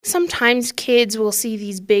Sometimes kids will see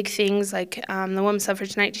these big things like the women's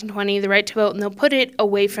suffrage in 1920, the right to vote, and they'll put it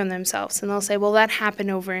away from themselves. And they'll say, well, that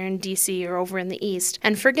happened over in D.C. or over in the East.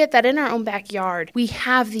 And forget that in our own backyard, we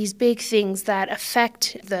have these big things that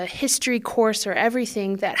affect the history course or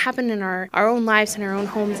everything that happen in our own lives and our own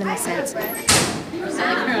homes in a sense.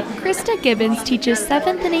 Krista Gibbons teaches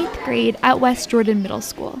 7th and 8th grade at West Jordan Middle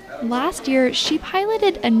School. Last year, she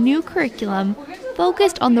piloted a new curriculum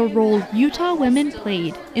focused on the role Utah women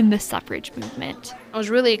played in the suffrage movement. I was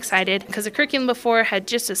really excited because the curriculum before had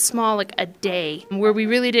just a small, a day where we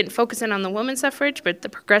really didn't focus in on the women's suffrage, but the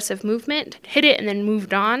progressive movement, hit it and then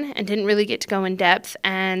moved on and didn't really get to go in depth.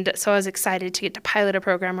 And so I was excited to get to pilot a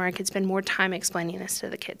program where I could spend more time explaining this to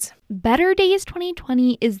the kids. Better Days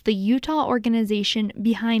 2020 is the Utah organization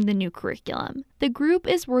behind the new curriculum. The group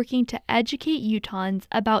is working to educate Utahns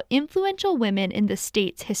about influential women in the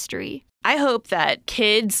state's history. I hope that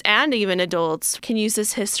kids and even adults can use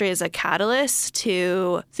this history as a catalyst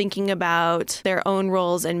to thinking about their own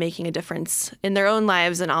roles and making a difference in their own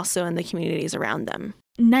lives and also in the communities around them.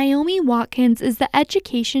 Naomi Watkins is the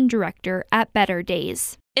education director at Better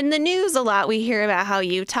Days. In the news a lot, we hear about how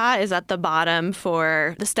Utah is at the bottom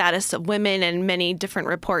for the status of women and many different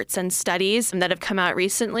reports and studies that have come out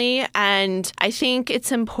recently. And I think it's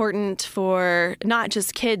important for not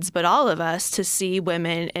just kids, but all of us to see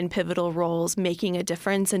women in pivotal roles making a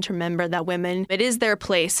difference and to remember that women, it is their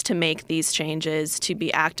place to make these changes, to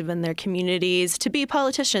be active in their communities, to be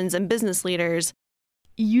politicians and business leaders.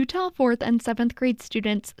 Utah 4th and 7th grade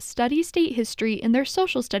students study state history in their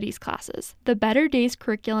social studies classes. The Better Days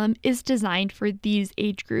curriculum is designed for these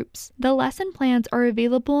age groups. The lesson plans are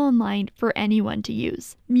available online for anyone to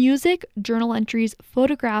use. Music, journal entries,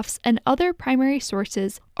 photographs, and other primary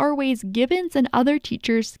sources are ways Gibbons and other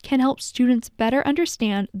teachers can help students better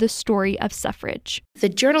understand the story of suffrage. The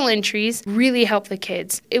journal entries really help the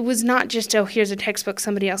kids. It was not just, oh, here's a textbook,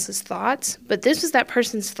 somebody else's thoughts, but this was that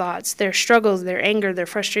person's thoughts, their struggles, their anger, their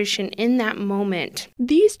frustration in that moment.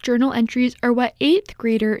 These journal entries are what 8th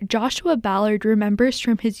grader Joshua Ballard remembers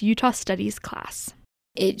from his Utah Studies class.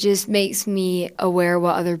 It just makes me aware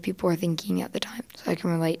what other people are thinking at the time, so I can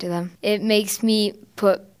relate to them. It makes me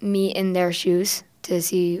put me in their shoes to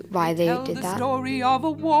see why they did that. The story of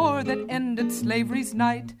a war that ended slavery's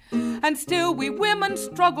night, and still we women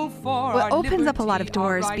struggle for Well, it our opens up a lot of liberty,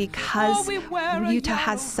 doors our right. because Oh, we wear a Utah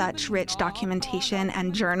has such rich documentation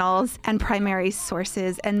and journals and primary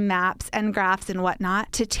sources and maps and graphs and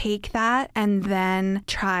whatnot to take that and then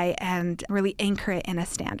try and really anchor it in a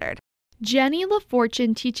standard. Jenny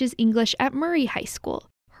LaFortune teaches English at Murray High School.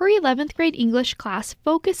 Her 11th grade English class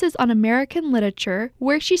focuses on American literature,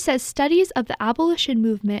 where she says studies of the abolition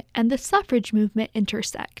movement and the suffrage movement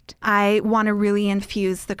intersect. I want to really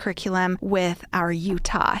infuse the curriculum with our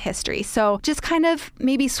Utah history. So just kind of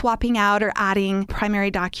maybe swapping out or adding primary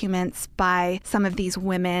documents by some of these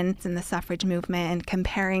women in the suffrage movement and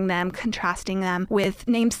comparing them, contrasting them with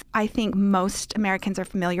names I think most Americans are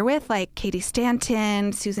familiar with, like Katie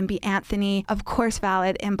Stanton, Susan B. Anthony, of course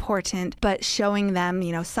valid, important, but showing them,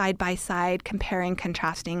 side by side, comparing,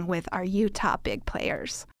 contrasting with our Utah big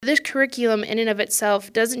players. This curriculum in and of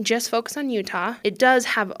itself doesn't just focus on Utah. It does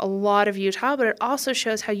have a lot of Utah, but it also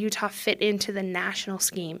shows how Utah fit into the national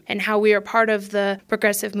scheme and how we are part of the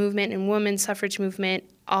progressive movement and women's suffrage movement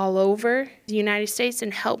all over the United States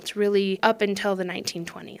and helped really up until the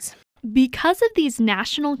 1920s. Because of these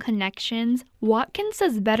national connections, Watkins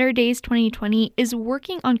says Better Days 2020 is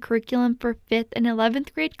working on curriculum for 5th and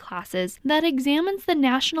 11th grade classes that examines the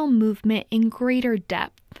national movement in greater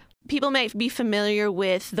depth. People might be familiar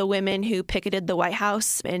with the women who picketed the White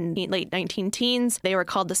House in the late 19-teens. They were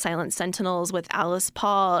called the Silent Sentinels with Alice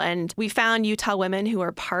Paul. And we found Utah women who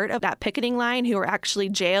were part of that picketing line who were actually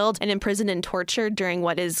jailed and imprisoned and tortured during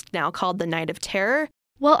what is now called the Night of Terror.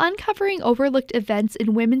 While uncovering overlooked events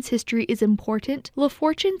in women's history is important,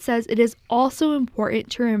 LaFortune says it is also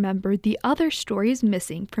important to remember the other stories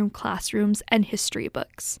missing from classrooms and history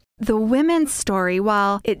books. The women's story,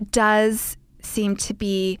 while it does seem to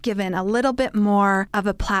be given a little bit more of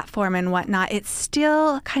a platform and whatnot, it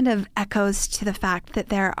still kind of echoes to the fact that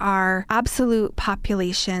there are absolute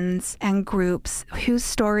populations and groups whose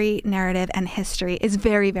story, narrative, and history is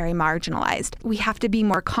very, very marginalized. We have to be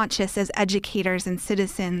more conscious as educators and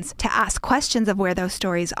citizens to ask questions of where those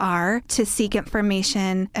stories are, to seek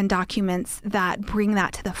information and documents that bring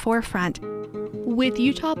that to the forefront. With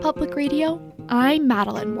Utah Public Radio, I'm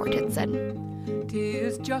Madeline Mortensen.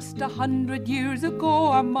 'Tis just 100 years ago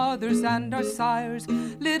our mothers and our sires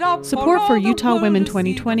lit up. Support for Utah Women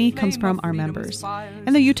 2020 comes from our members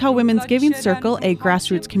and the Utah Women's Giving Circle, a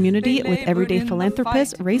grassroots community with everyday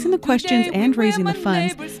philanthropists raising the questions and raising the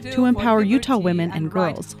funds to empower Utah women and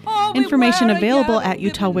girls. Information available at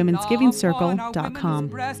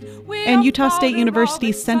utahwomensgivingcircle.com. And Utah State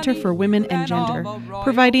University's Center for Women and Gender,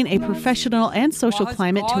 providing a professional and social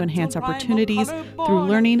climate to enhance opportunities through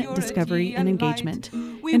learning, discovery, and engagement.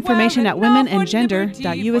 Information at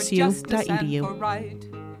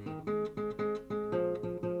womenandgender.usu.edu.